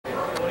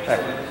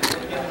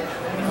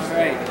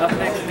Alright, up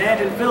next,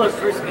 Ned and Phillips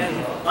versus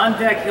on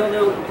deck,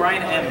 Hildo,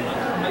 Brian M.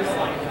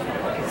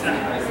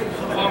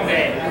 Long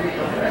day.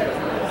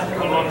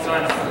 Go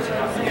alongside.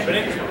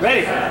 Ready?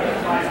 Ready.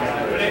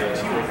 Ready?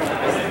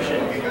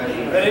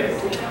 Red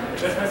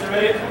fencer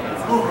ready?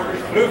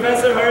 Blue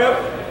fencer, hurry up.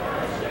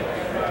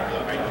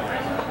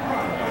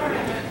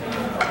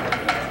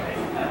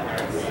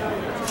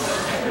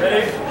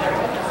 Ready?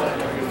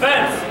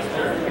 Fence!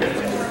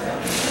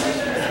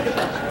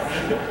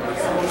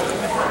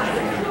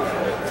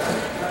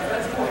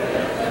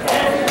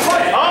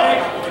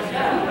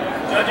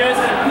 Judges.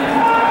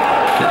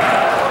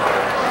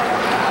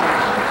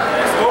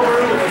 Let's go over.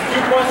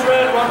 2 points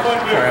red, 1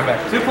 point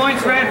blue. 2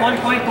 points red, 1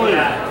 point blue.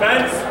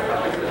 Fence.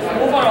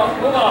 Move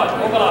on, move on,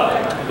 move on.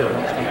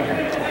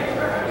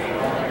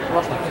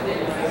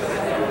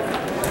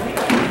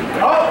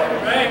 Oh,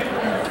 right.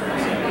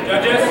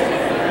 Judges.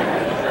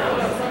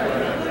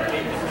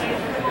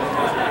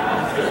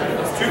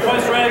 2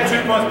 points red,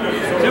 2 points blue.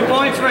 2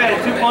 points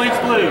red, 2 points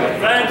blue.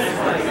 Fence.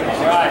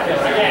 All right,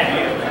 again.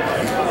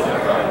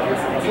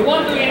 You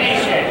want to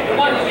finish it. You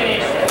want to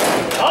finish it.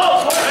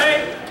 Oh,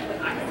 right.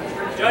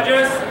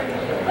 Judges.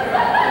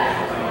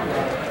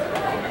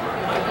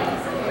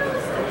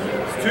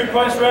 2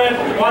 points red,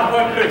 1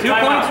 point blue. 2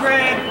 points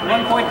red,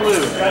 1 point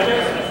blue.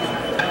 Judges.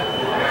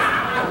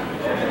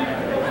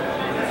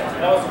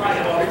 That was right.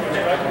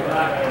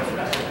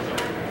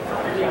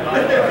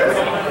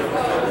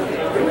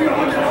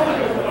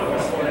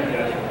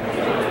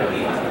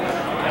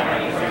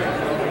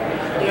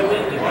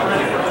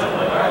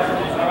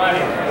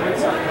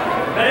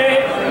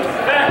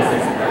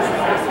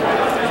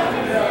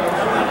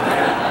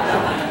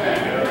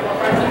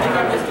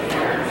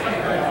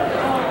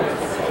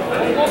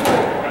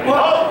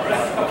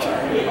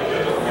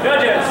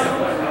 Judges.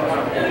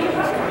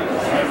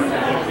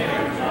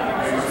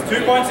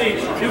 2 points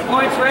each. 2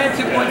 points red,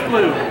 2 points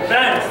blue.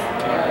 Fence.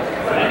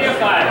 End your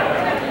time.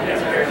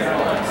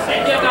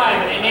 End your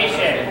time,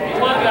 initiate.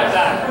 You want to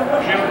attack.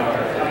 Shield.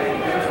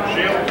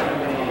 Shield.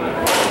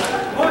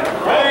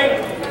 Ready?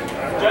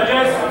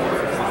 Judges.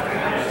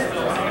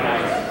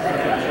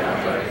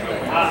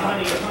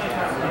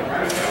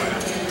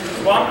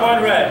 1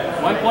 point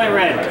red. 1 point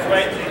red. Just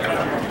wait.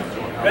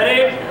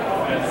 Ready?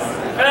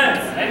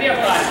 Fence. End your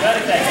time.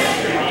 30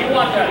 seconds. You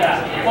want to attack.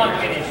 You want to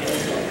finish it.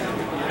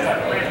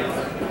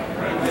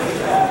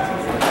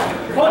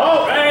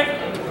 Oh, ready?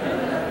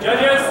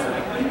 Judges.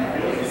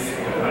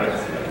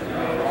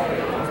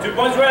 2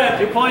 points red.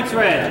 2 points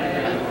red.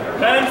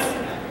 Fence.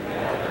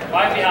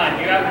 5 behind.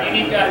 You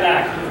need to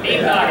attack.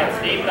 Deep targets.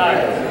 Deep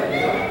targets.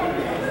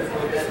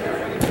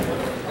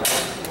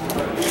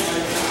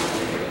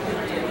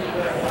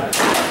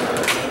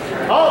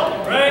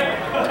 Oh, right.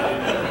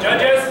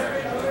 Judges.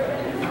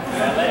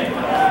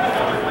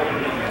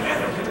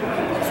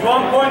 It's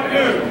 1 point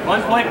blue.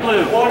 1 point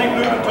blue. Warning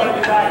blue to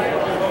 20 back.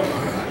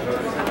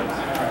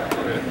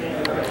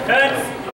 Fence.